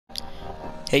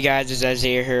Hey guys, it's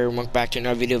Isaiah here, and welcome back to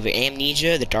another video of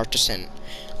Amnesia, The Dark Descent.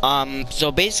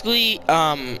 So basically,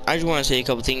 I just want to say a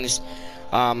couple things.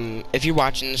 If you're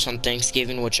watching this on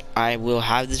Thanksgiving, which I will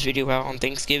have this video out on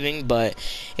Thanksgiving, but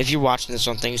if you're watching this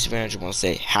on Thanksgiving, I just want to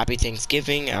say Happy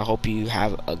Thanksgiving. I hope you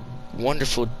have a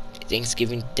wonderful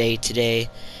Thanksgiving day today,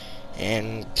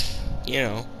 and, you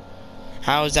know,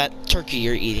 how is that turkey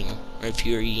you're eating? Or if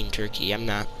you're eating turkey, I'm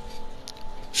not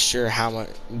sure how much,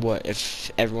 what, if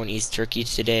everyone eats turkey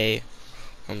today.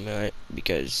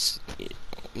 Because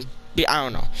I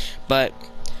don't know, but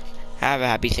have a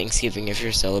happy Thanksgiving if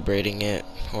you're celebrating it,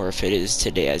 or if it is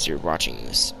today as you're watching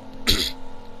this.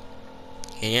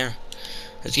 And yeah,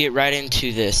 let's get right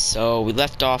into this. So we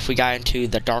left off, we got into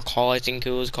the Dark Hall, I think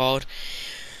it was called.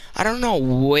 I don't know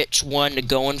which one to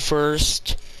go in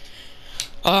first,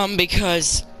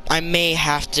 because I may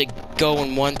have to go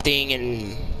in one thing,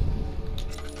 and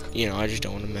you know, I just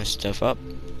don't want to mess stuff up.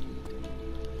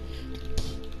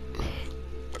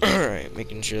 Alright,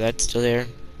 making sure that's still there.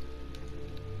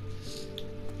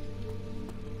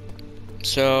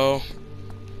 So,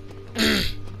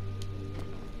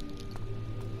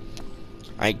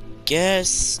 I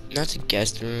guess, not the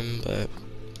guest room, but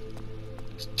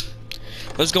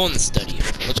let's go in the study.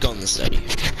 Let's go in the study.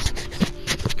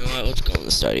 You know what, let's go in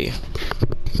the study.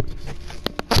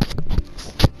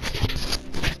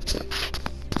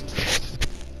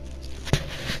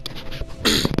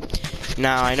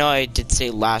 Now, I know I did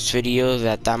say last video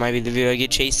that might be the video I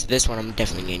get chased. This one I'm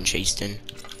definitely getting chased in.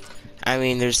 I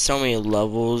mean, there's so many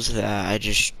levels that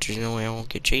there's no way I won't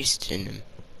get chased in them.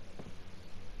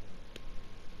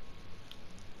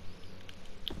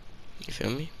 You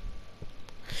feel me?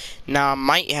 Now, I'm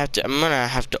gonna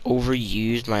have to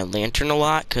overuse my lantern a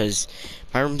lot, because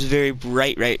my room's very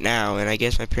bright right now, and I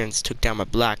guess my parents took down my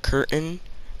black curtain,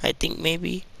 I think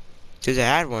maybe, because I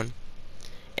had one.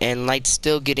 And light's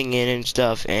still getting in and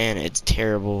stuff, and it's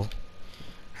terrible.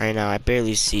 Right now, I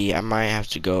barely see. I might have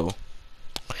to go.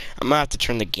 I'm gonna have to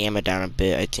turn the gamma down a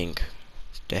bit, I think,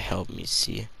 to help me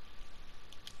see.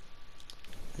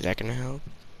 Is that gonna help?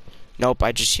 Nope,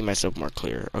 I just see myself more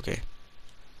clear. Okay.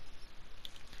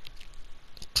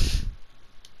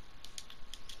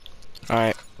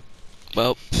 Alright.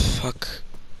 Well, fuck.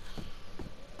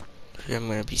 I'm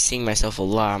gonna be seeing myself a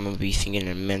lot. I'm gonna be thinking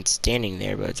a man standing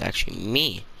there, but it's actually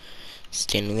me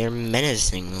standing there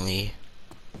menacingly.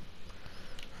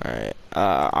 Alright,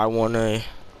 I wanna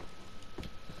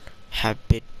have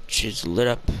bitches lit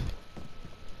up.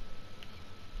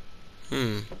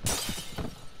 Did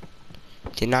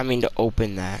not mean to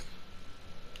open that.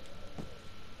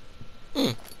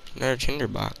 Another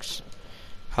tinderbox.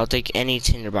 I'll take any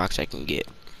tinderbox I can get.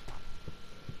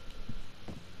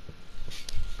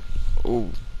 Oh,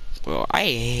 well, I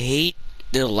hate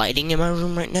the lighting in my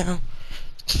room right now.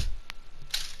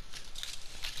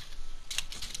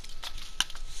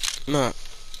 I'm gonna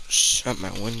shut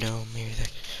my window, maybe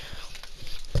that.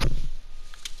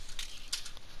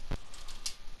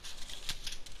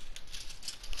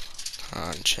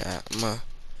 On chat, I'm gonna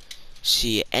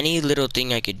see any little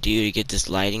thing I could do to get this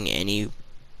lighting any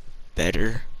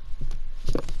better.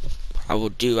 I will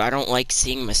do. I don't like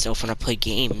seeing myself when I play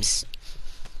games.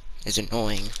 It's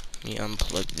annoying. Let me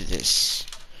unplug this.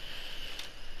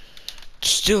 It's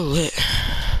still lit.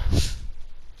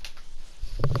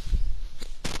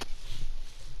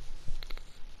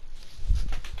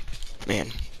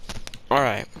 Man.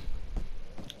 Alright.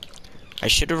 I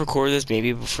should have recorded this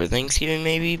maybe before Thanksgiving,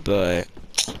 maybe, but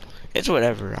it's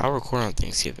whatever. I'll record on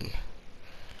Thanksgiving.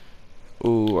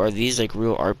 Ooh, are these like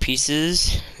real art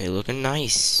pieces? They looking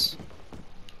nice.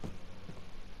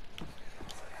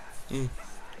 Let's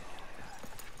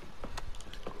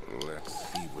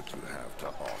see what you have to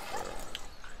offer.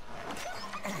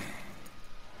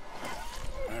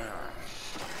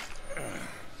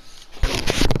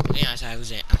 Yeah, I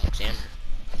was at Alexander.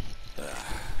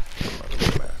 What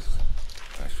a mess.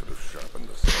 I should have sharpened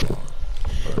the saw,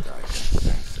 but I can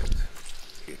sense it.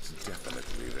 It's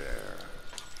definitely there.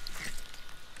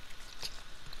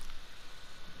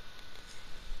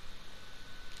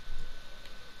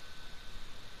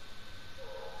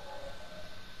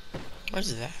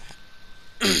 What's that?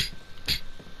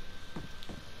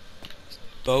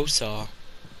 Bow saw.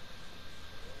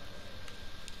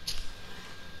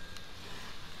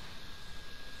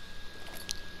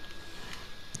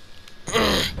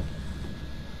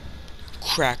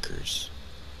 Crackers.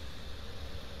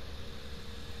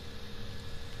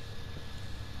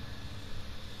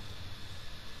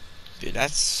 Dude,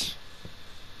 that's...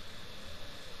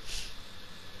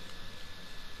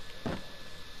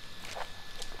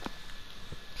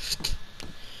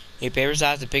 Your papers I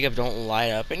have to pick up don't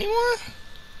light up anymore?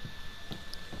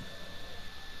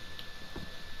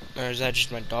 Or is that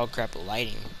just my dog crap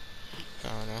lighting? I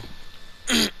don't know.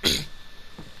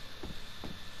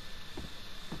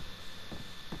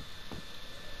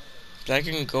 But I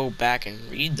can go back and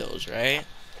read those, right?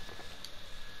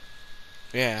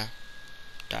 Yeah.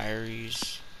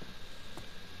 Diaries.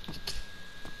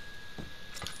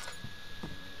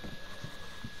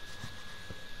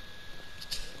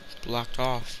 Blocked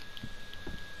off.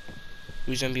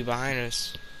 Who's gonna be behind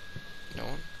us? No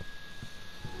one?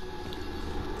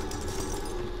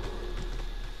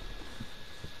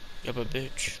 Yup, a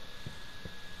bitch.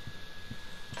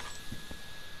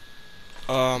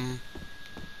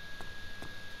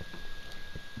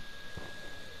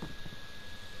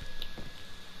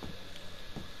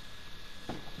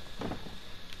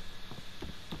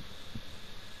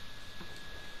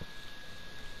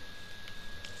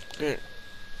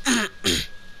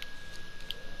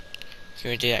 Can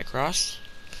we take that cross?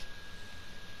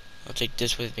 I'll take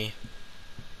this with me.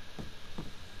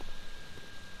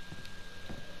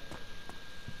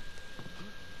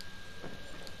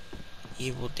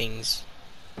 Evil things.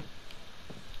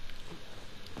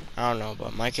 I don't know,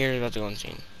 but my character's about to go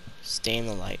insane. Stay in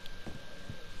the light.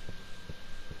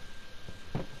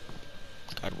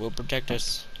 God will protect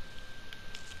us.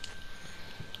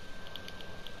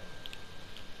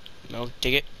 No,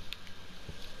 take it.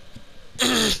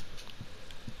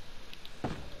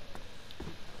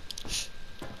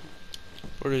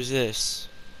 What is this?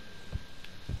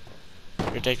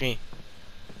 Protect me.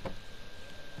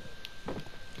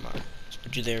 Come on. Let's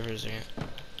put you there for a second.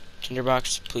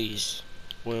 Tinderbox, please.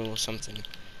 Oil something.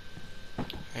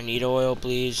 I need oil,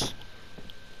 please.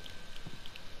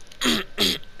 What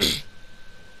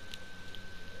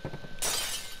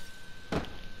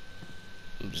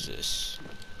is this?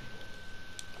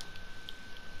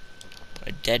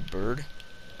 A dead bird?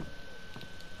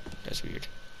 That's weird.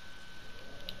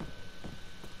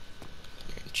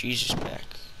 Jesus back.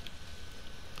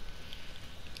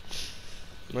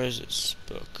 Where is this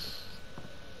book?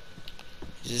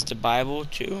 Is this the Bible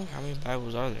too? How many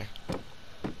Bibles are there?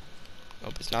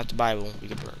 Nope, it's not the Bible. We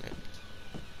can burn it.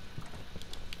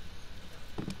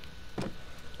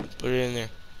 Put it in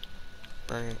there.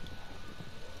 Burn it.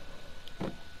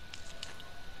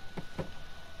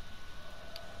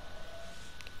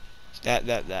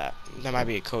 That might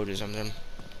be a code or something.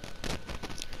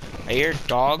 I hear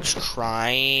dogs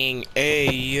crying.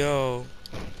 Hey, yo.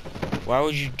 Why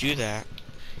would you do that?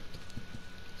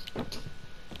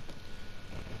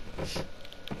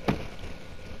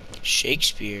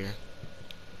 Shakespeare.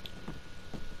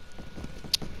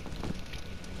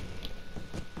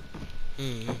 I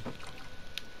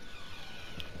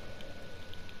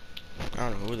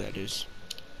don't know who that is.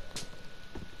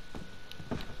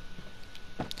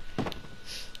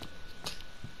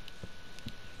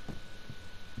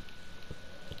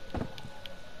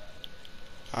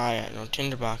 Ah, yeah, no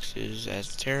tinderboxes.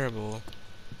 That's terrible.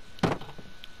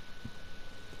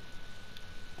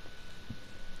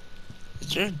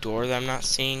 Is there a door that I'm not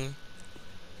seeing?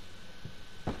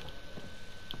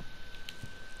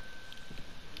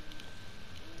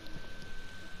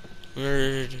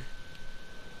 Where did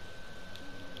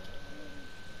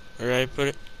I put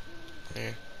it?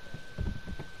 There.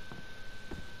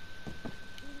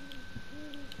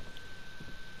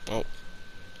 Oh.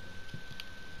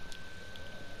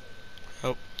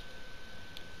 Oh.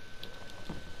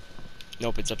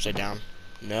 Nope, it's upside down.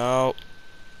 No.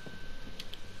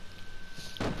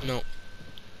 No.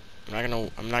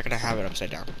 I'm not gonna have it upside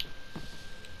down.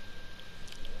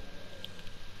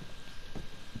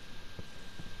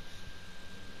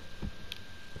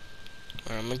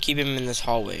 I'm gonna keep him in this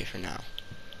hallway for now.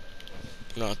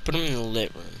 No, let's put him in the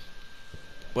lit room.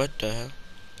 What the hell?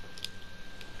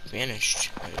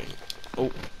 Vanished.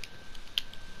 Oh.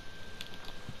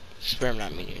 Swear I'm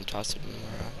not meaning to toss it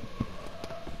around.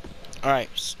 Alright,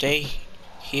 stay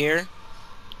here.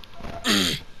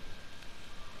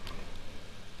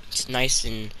 It's nice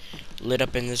and lit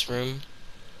up in this room.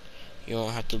 You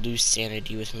won't have to lose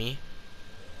sanity with me.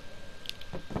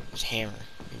 This hammer.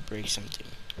 Let me break something.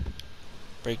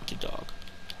 Break the dog.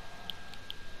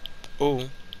 Oh.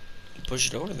 Push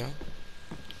it over though.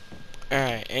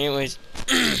 Alright, anyways.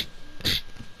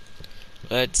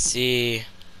 Let's see.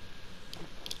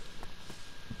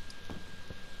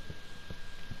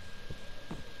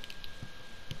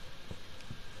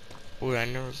 Oh, I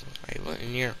went in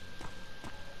here.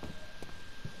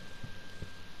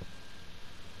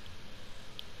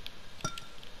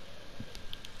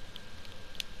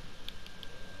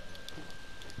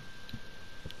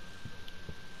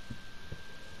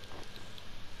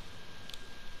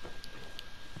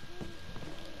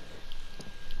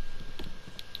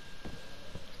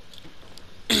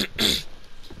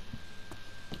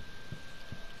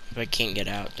 I can't get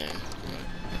out then.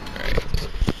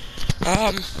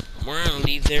 Alright. We're gonna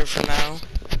leave there for now.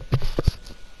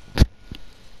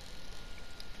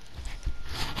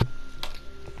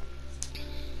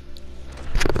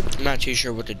 I'm not too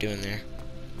sure what to do in there.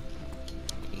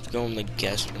 Let's go in the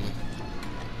guest room.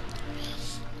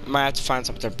 Might have to find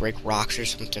something to break rocks or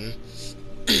something.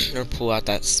 Or pull out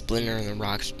that splinter in the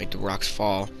rocks, make the rocks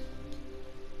fall.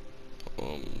 I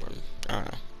don't know.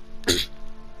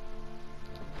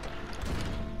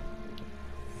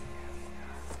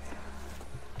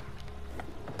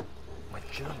 My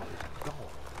journal is gone.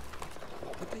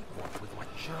 What would they want with my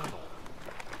journal?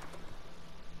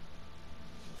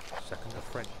 Second of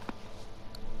French.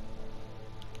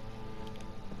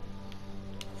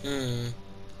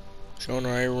 Shall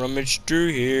I rummage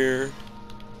through here?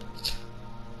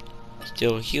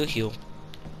 Still heal.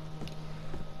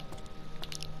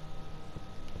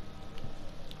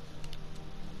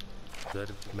 Third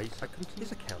of May 2nd,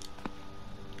 his account.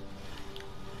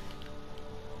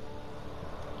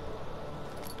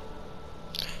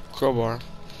 Crowbar.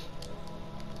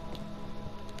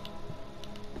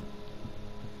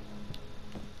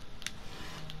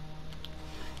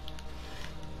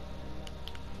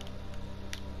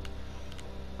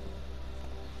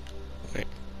 Wait.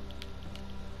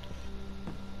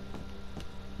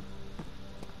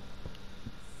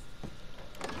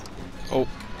 Oh.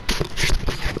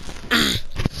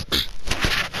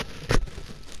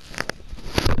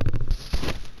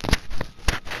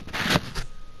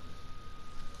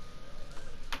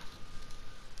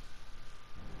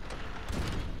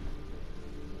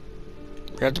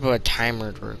 We have to put a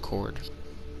timer to record.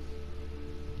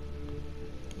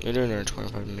 We're doing it in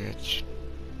 25 minutes.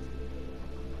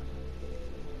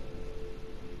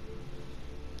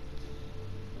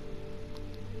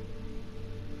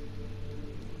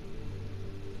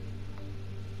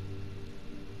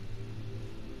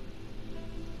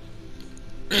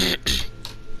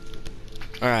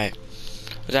 Alright.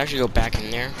 Let's actually go back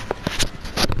in there.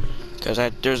 Because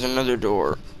there's another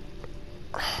door.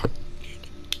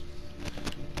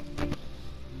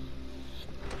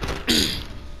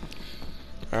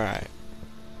 Alright.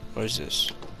 What is this?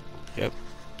 Yep.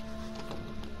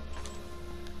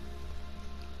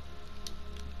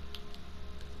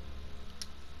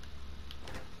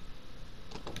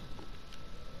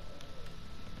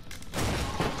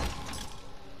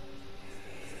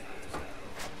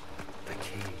 The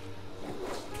key.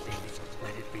 Please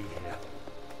let it be here.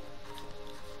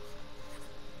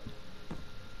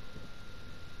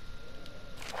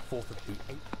 Fourth of the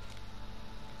 8th.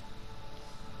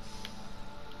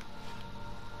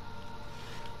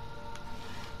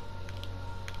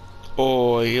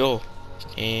 Oh, yo.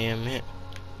 Damn it.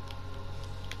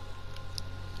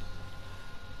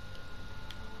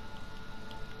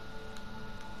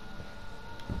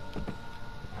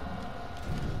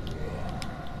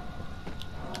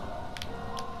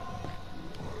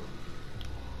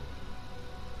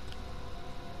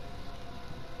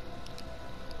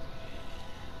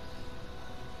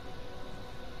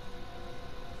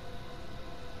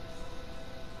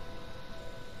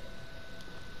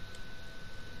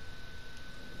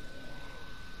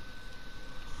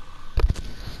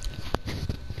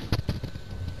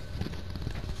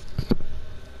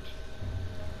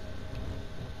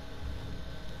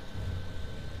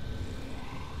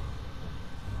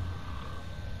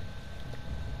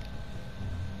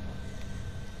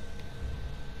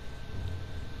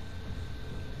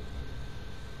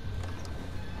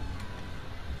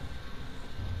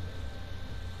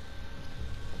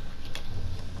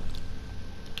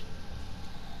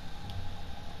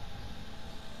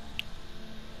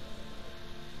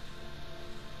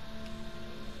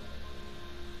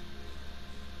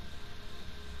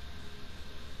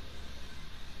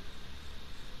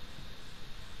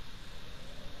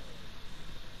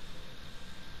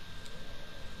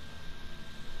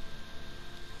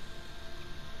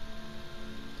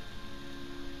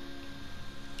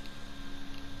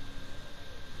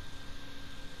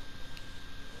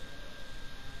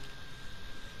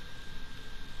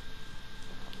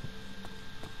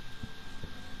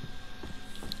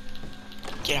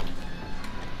 Get out.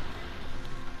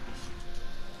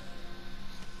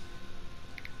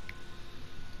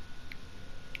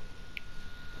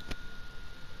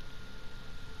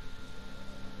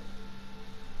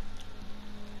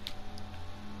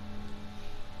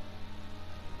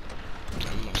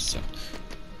 I must suck.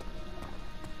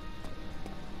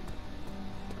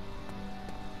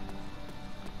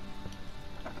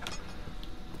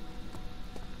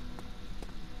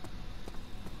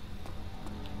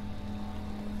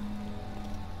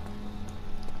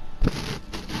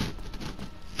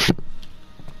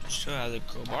 still have the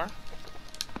crowbar?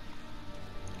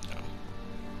 No.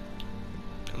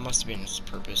 It must have been its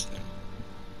purpose then.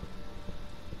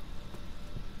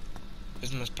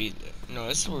 This must be the... No,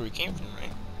 this is where we came from,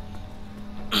 right?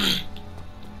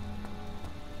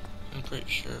 I'm pretty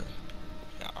sure.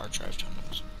 Yeah, archive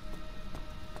tunnels.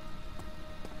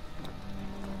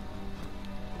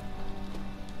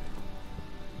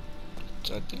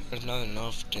 So I think there's nothing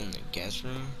left in the guest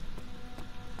room.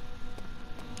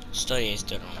 Study, I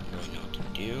still don't really know what to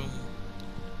do.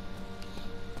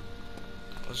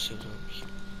 Let's see what's over here.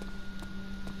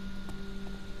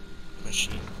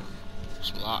 Machine.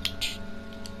 It's locked.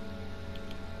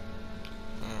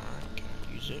 Alright, can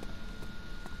I use it?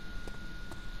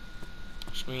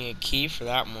 So we need a key for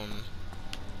that one.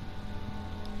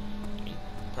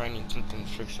 Probably need something to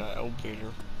fix that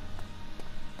elevator.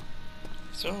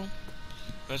 So,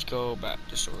 let's go back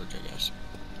to storage, I guess.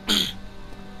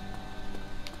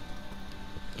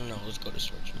 No, let's go to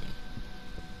storage,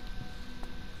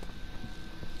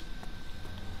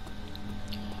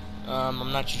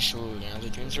 I'm not too sure we're gonna have to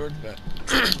do in storage, but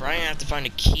probably have to find a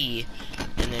key,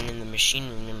 and then in the machine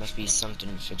room there must be something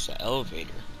to fix the elevator,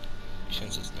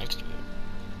 since it's next to it.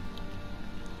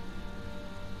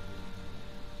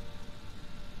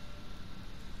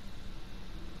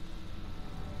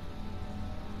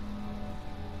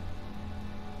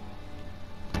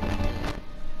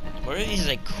 Where are these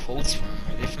like quotes from?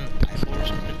 Are they from the Bible or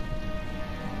something?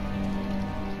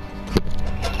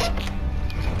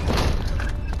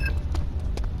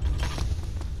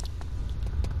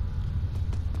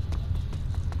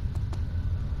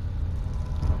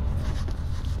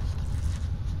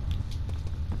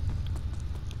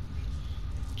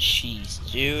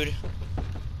 Jeez, dude.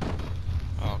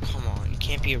 Oh, come on. It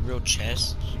can't be a real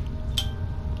chest.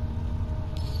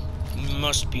 It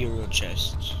must be a real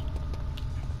chest.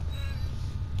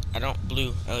 I don't.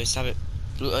 Blue. Ellie, stop it.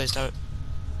 Blue, Ellie, stop it.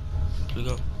 Blue,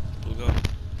 go. Blue, go.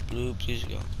 Blue, please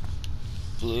go.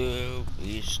 Blue,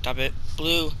 please stop it.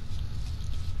 Blue.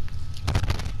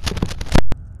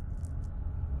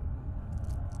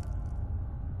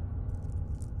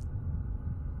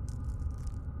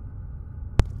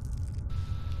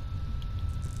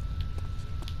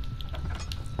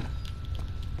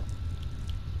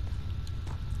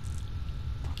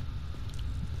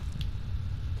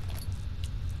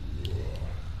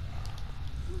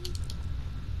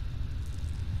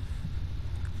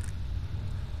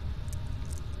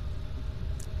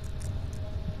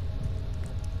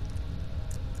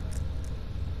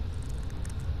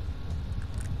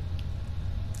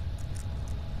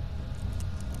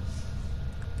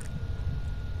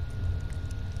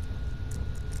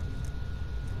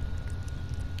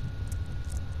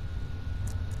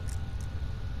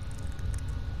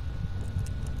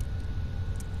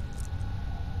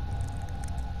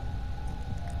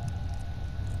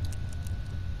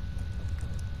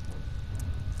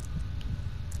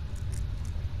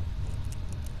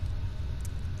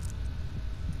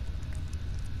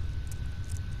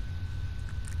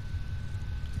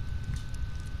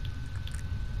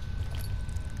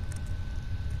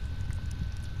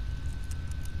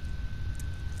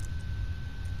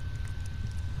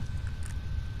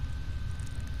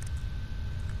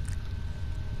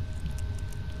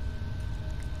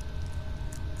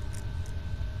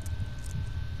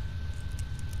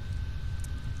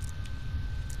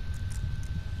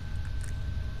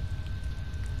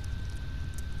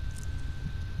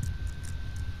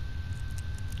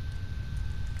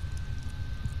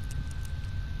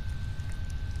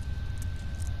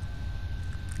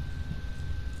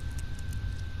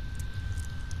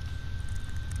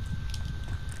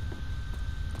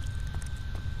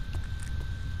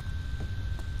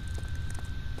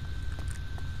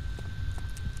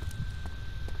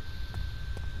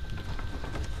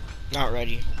 Not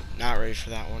ready. Not ready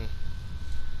for that one.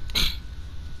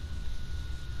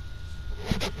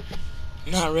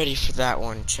 Not ready for that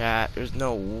one, chat. There's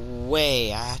no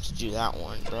way I have to do that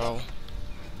one, bro.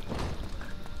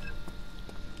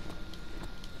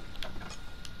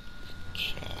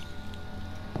 Chat.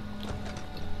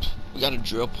 We got a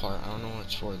drill part. I don't know what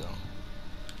it's for, though.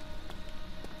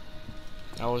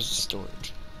 That was the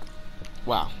storage.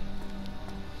 Wow.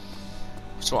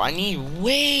 So I need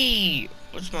way...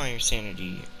 What's my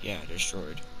sanity? Yeah,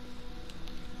 destroyed.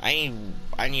 I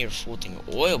need a full thing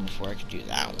of oil before I could do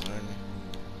that one.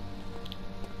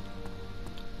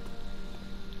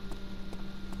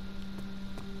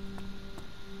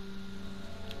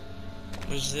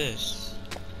 What's this?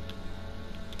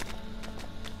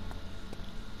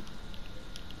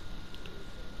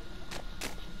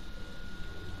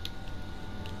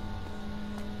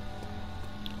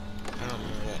 I don't know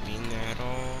what that means.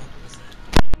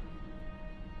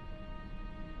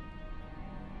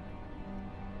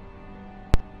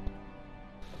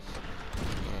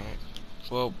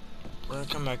 Well, we're gonna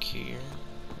come back here.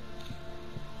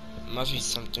 Must be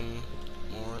something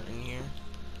more in here.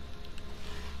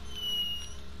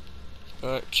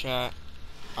 But chat,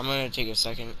 I'm gonna take a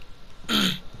second.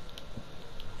 Darkness.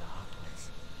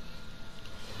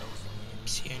 Closing in.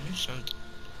 See, I knew something.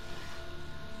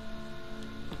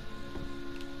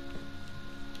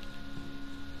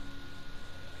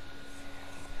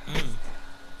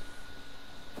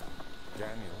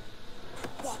 Daniel.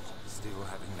 What? Still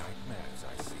having nightmares,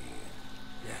 I see.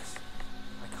 Yes.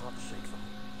 I can't shake them.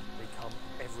 They come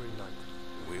every night.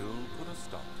 We'll put a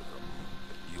stop to them.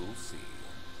 You'll see.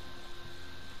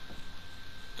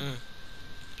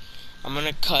 I'm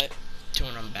gonna cut to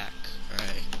when I'm back.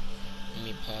 Alright. Let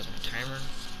me pause my timer.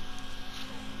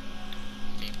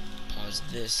 Let me pause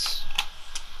this.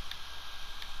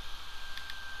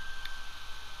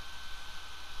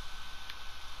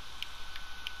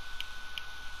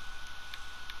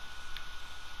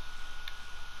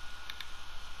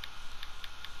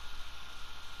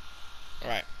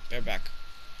 Alright, they're back.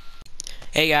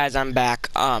 Hey guys, I'm back.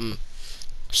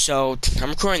 So I'm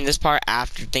recording this part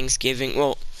after Thanksgiving.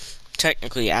 Well,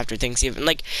 technically after Thanksgiving.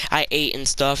 Like, I ate and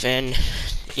stuff, and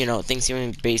you know,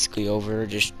 Thanksgiving is basically over.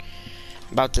 Just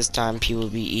about this time, people will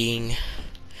be eating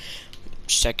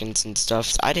seconds and stuff.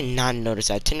 So I did not notice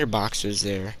that tinderbox was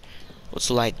there.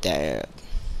 Let's light that up.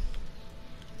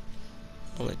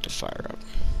 I'll light the fire up.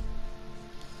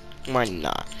 Why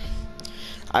not?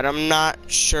 And I'm not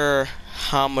sure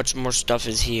how much more stuff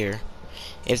is here.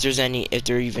 If there's any, if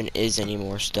there even is any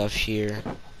more stuff here.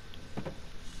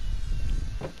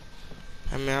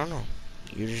 I mean, I don't know.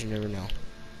 You just never know.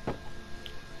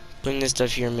 Putting this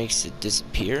stuff here makes it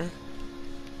disappear.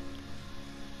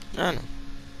 I don't know.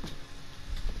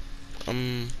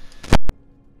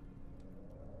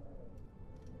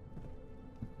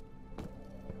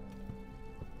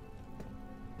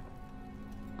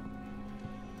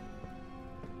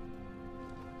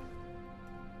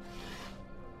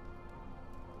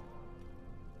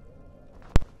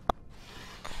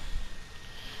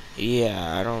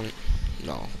 Yeah, I don't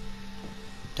know.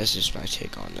 That's just my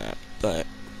take on that. But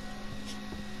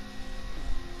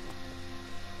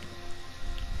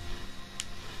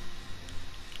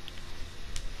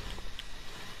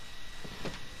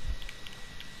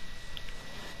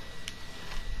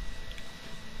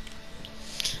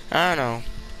I don't know.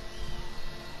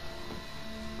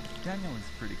 Daniel is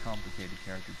a pretty complicated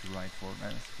character to write for,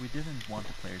 as we didn't want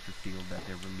the player to feel that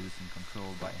they were losing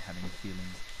control by having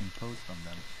feelings imposed on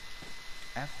them.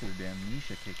 After the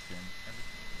amnesia kicks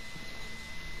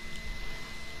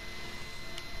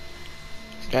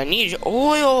in, I need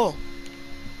oil.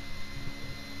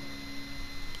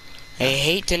 I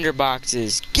hate tinder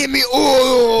boxes. Give me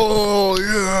oil,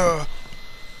 yeah.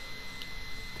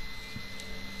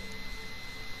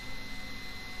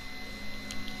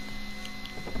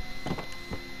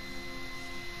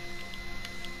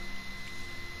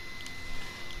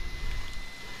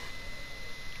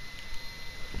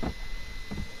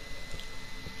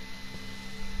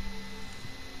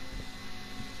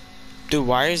 Dude,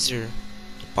 why is there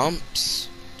bumps?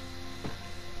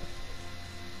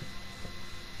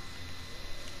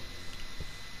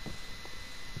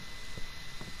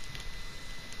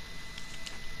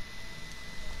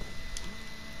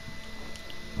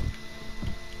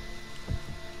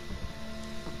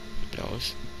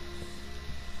 Nose.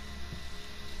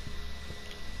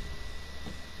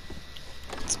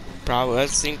 Probably. I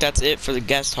think that's it for the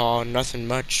guest hall. Nothing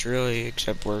much really,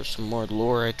 except for some more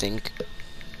lore. I think.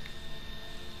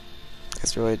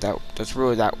 That's really that. That's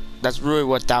really that. That's really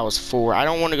what that was for. I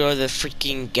don't want to go to the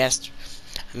freaking guest.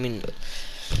 I mean,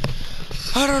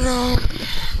 I don't know.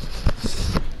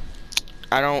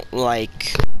 I don't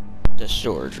like the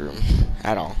storage room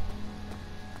at all.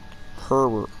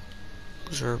 Herbert.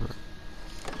 Who's Herbert?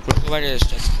 We'll go back to this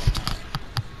just one time.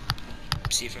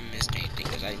 See if I missed anything,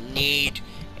 because I need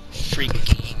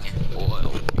freaking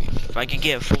oil. If I could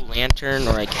get a full lantern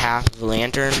or like half of a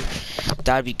lantern,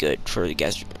 that'd be good for the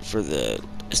guest for the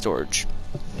storage.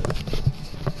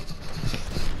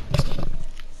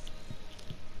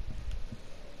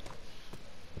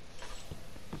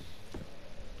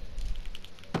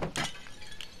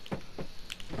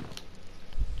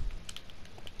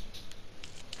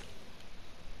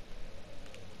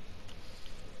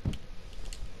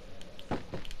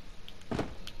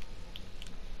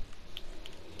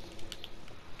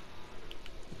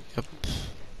 Yep.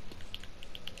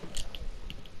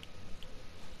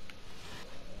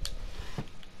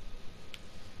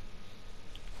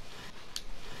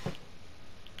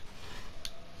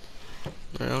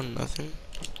 No, nothing.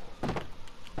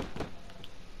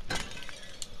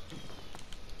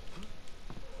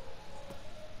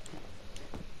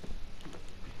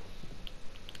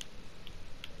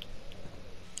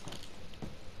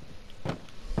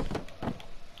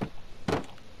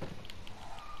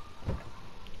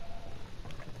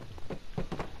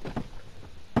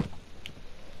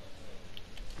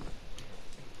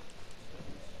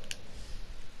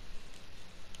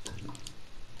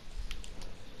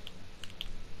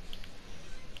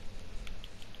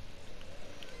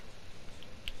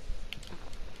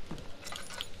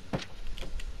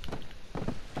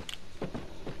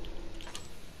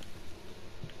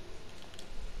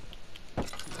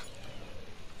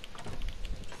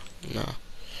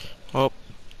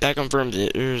 That confirms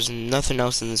it. There's nothing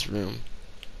else in this room.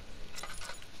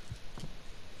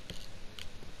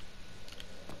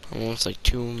 Almost like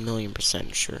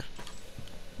 2,000,000% sure.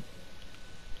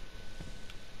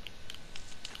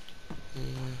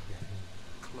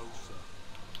 Closer,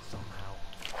 somehow.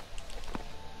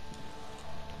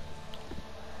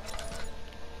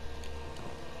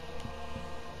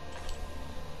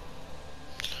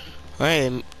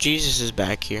 Alright, Jesus is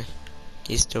back here.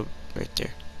 He's still right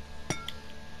there.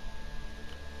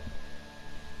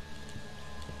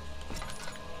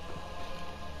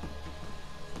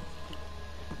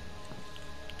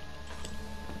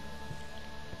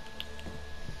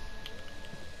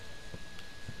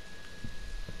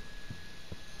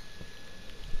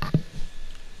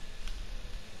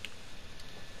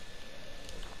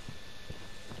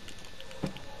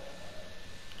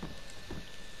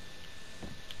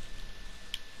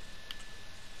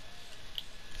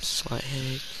 Slight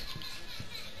headache.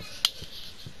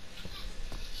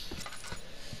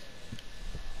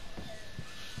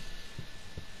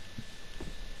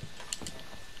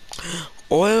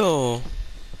 Oil!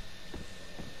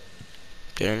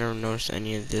 Did I never notice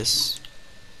any of this?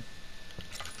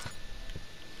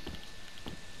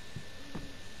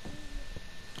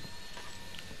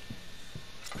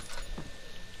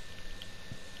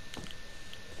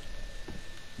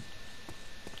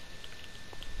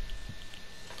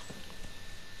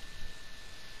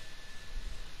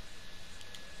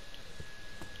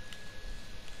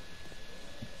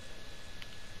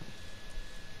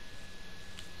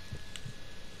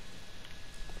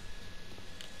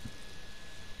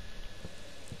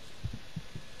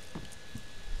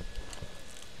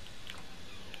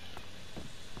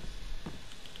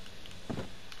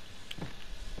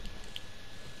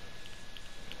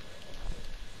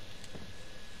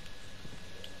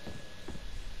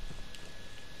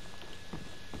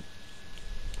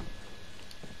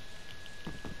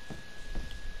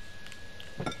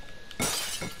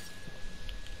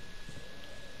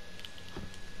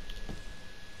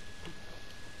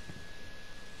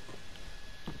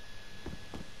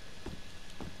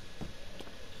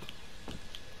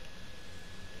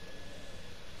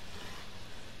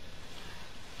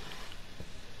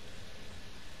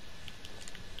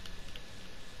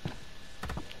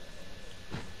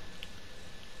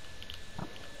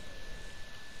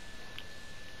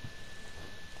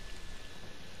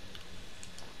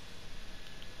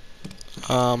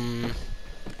 I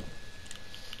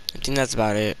think that's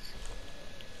about it.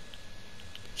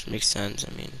 Which makes sense,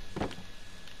 I mean.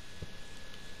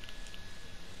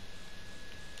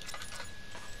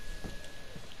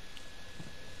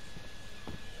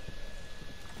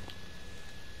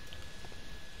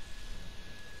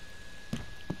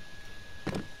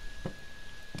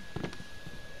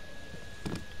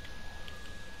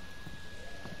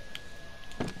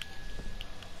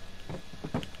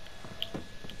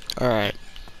 Alright.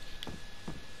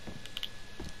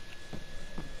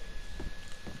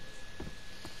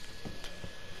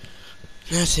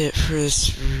 That's it for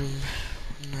this room.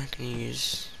 I'm not gonna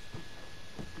use.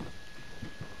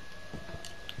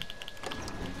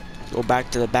 Go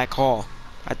back to the back hall.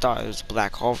 I thought it was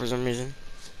black hall for some reason.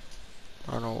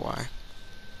 I don't know why.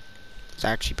 It's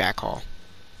actually back hall.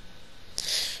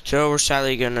 So we're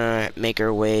sadly gonna make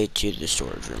our way to the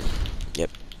storage room.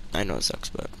 Yep. I know it sucks,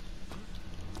 but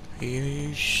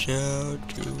we shall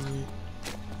do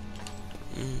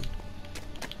it.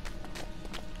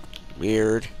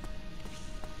 Weird.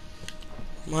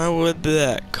 Why would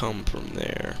that come from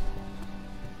there?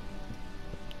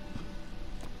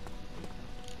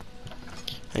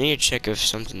 I need to check if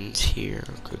something's here.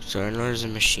 Okay, so I know there's a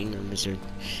machine room. Is there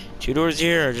 2 doors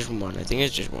here or just one? I think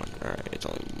it's just one. Alright, it's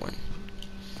only one.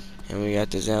 And we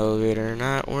got this elevator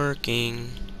not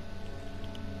working.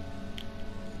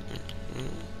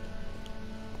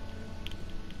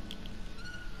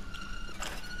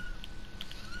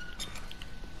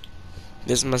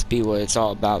 This must be what it's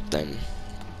all about then.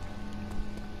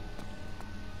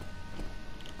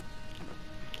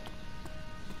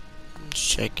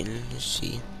 Checking to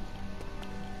see.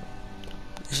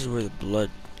 This is where the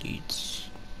blood leads.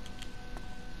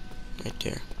 Right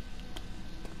there.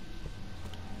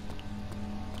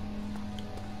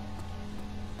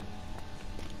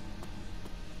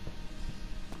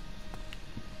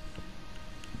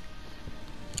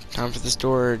 Time for the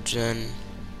storage and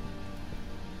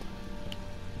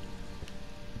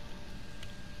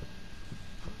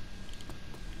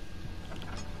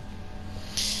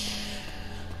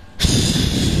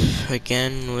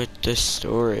again with the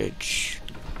storage.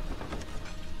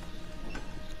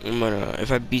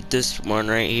 If I beat this one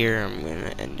right here, I'm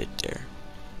gonna end it there.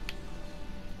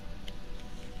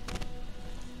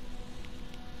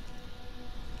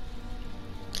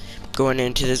 going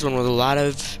into this one with a lot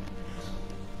of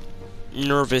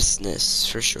nervousness,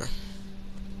 for sure.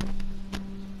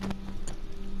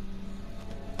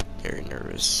 Very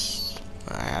nervous.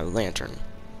 I have a lantern.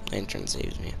 Lantern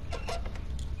saves me.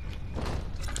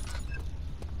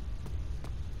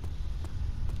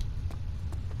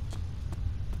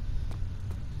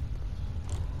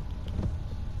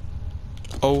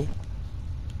 Oh.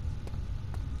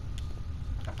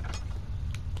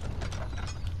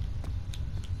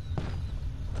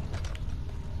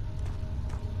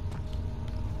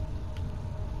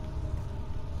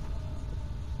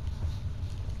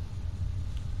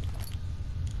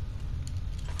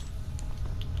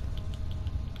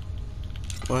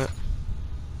 What?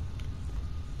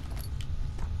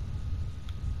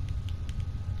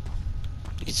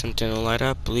 Need something to light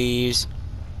up, please.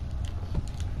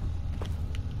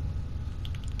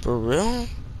 For real?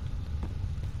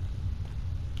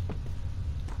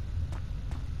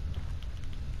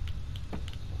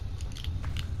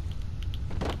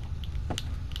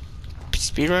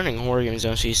 Speedrunning horror games is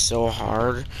actually so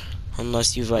hard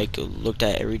unless you've like looked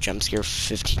at every jump scare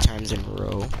 50 times in a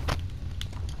row.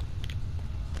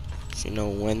 So you know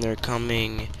when they're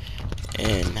coming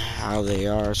and how they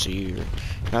are, so you're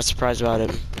not surprised about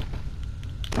it.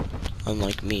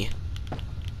 Unlike me, I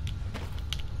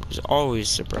was always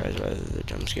surprised by the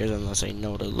jump scares unless I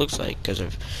know what it looks like, because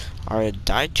I've already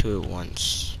died to it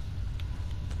once.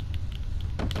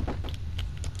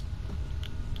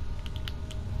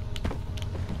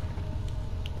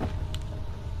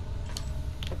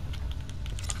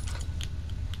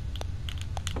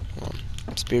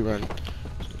 Speedrun.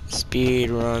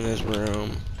 Speedrun this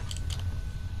room.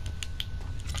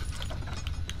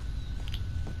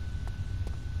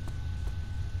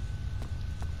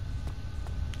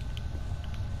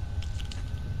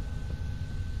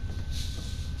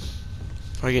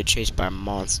 If I get chased by a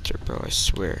monster, bro, I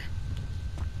swear.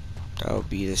 That would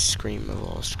be the scream of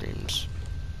all screams.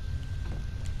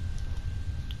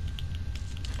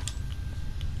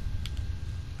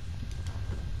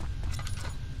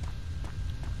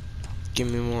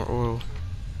 Give me more oil.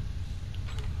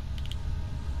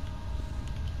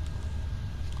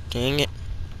 Dang it.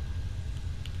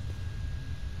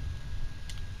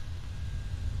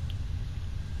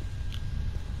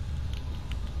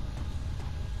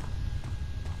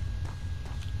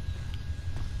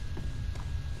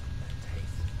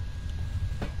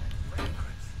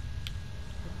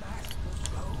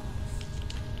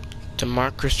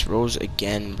 DeMarcus Rose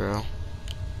again, bro.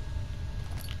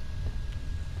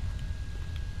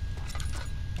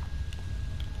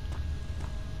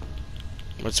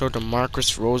 What's so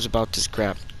DeMarcus Rose about this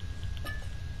crap?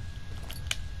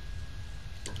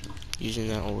 Using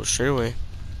that over straight away.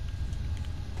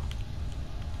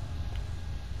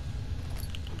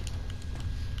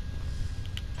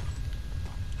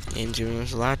 And giving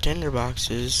us a lot of tender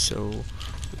boxes, so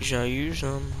we shall use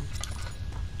them.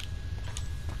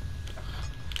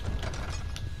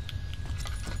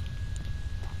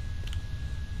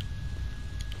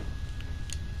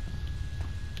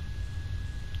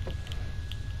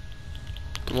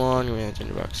 Come on, give me that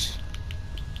tender box.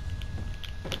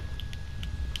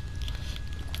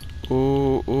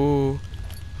 Ooh, ooh.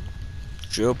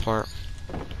 Drill part.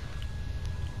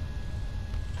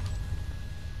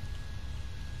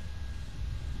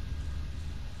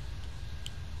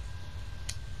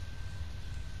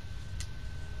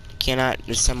 Cannot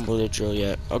assemble the drill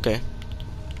yet. Okay.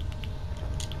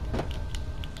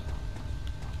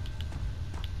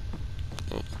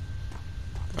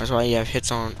 That's why you have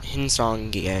hidden song,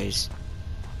 guys.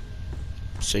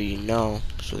 So you know,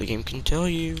 so the game can tell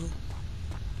you.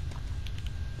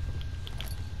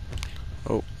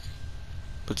 Oh,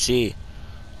 let's see.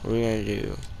 What are we gonna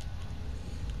do?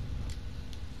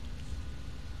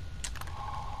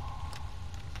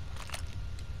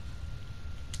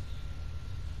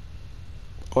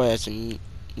 Oh, that's a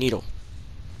needle.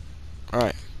 All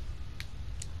right.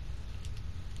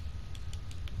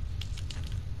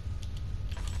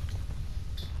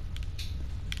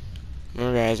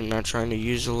 Remember, guys, I'm not trying to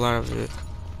use a lot of the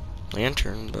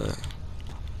lantern, but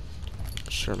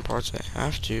certain parts I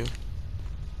have to.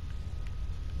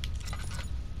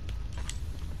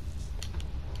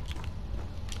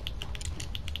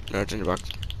 No, it's in the box.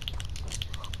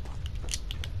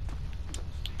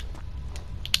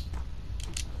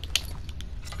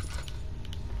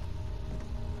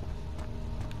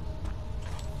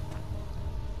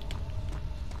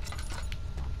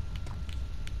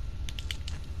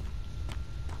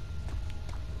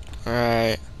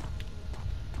 Alright.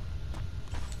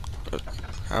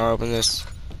 How do I open this?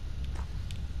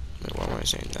 Wait, why am I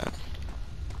saying that?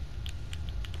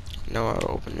 know how to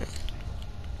open it.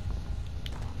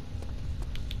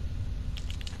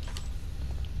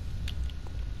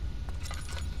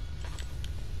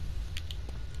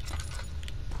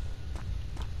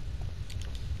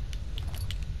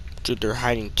 Dude, they're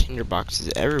hiding tinder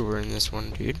boxes everywhere in this one,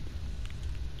 dude.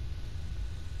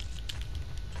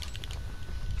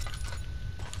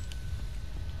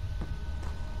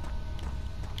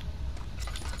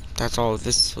 That's all of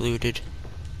this is looted.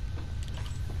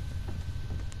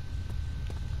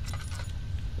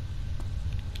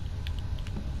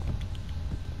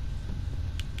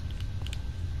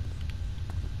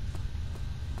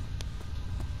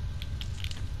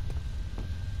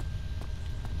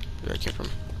 Where did I get from?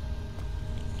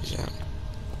 Is that?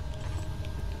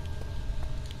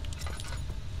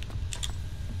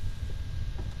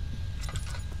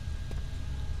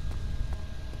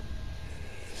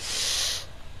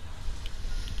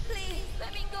 Please,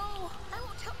 let me go. I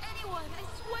won't tell anyone, I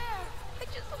swear. I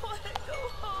just want to go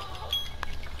home.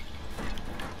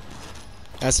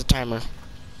 That's the timer.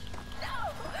 No!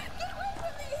 Get away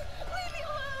from me! Leave me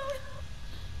alone!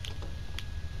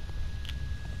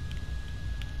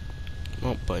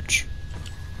 Won't budge.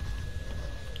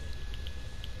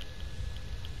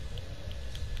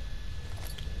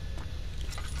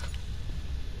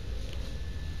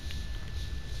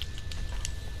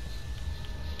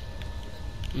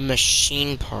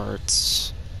 Machine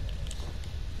parts.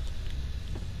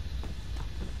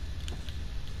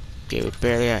 Okay, we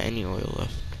barely got any oil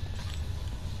left.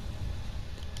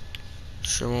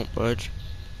 Sure won't budge.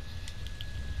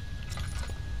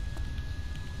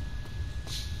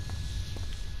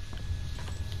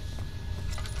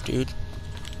 Dude.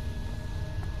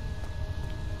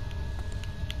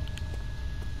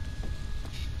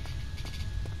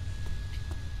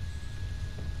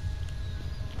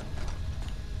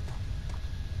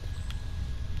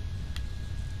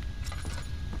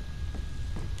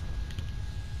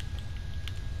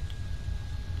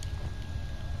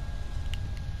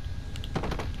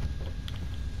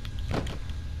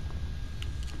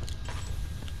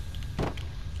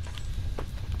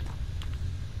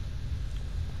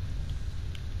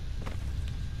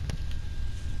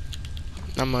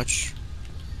 Not much.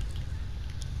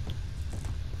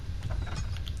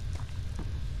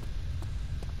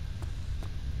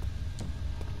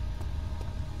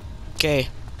 Okay.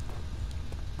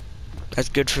 That's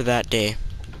good for that day.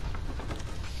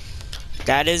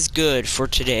 That is good for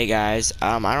today, guys.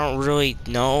 I don't really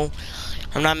know.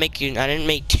 I didn't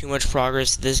make too much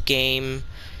progress this game.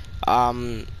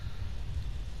 But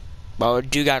I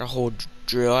do got a whole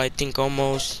drill, I think,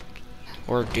 almost.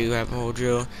 Or do have a whole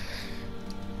drill.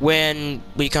 When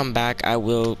we come back, I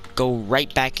will go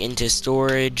right back into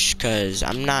storage, because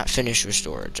I'm not finished with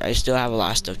storage. I still have a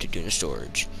lot of stuff to do in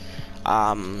storage.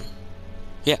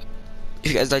 Yeah.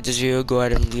 If you guys like this video, go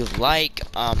ahead and leave a like.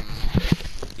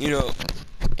 You know,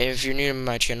 if you're new to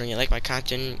my channel and you like my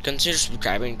content, consider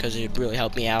subscribing, because it really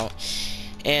helped me out.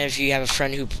 And if you have a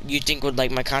friend who you think would like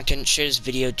my content, share this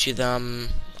video to them.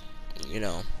 You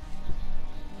know,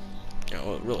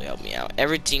 it really helped me out.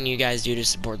 Everything you guys do to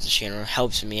support the channel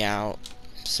helps me out.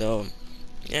 So,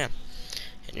 yeah.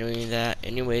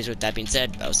 Anyways, with that being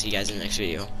said, I'll see you guys in the next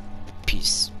video.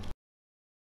 Peace.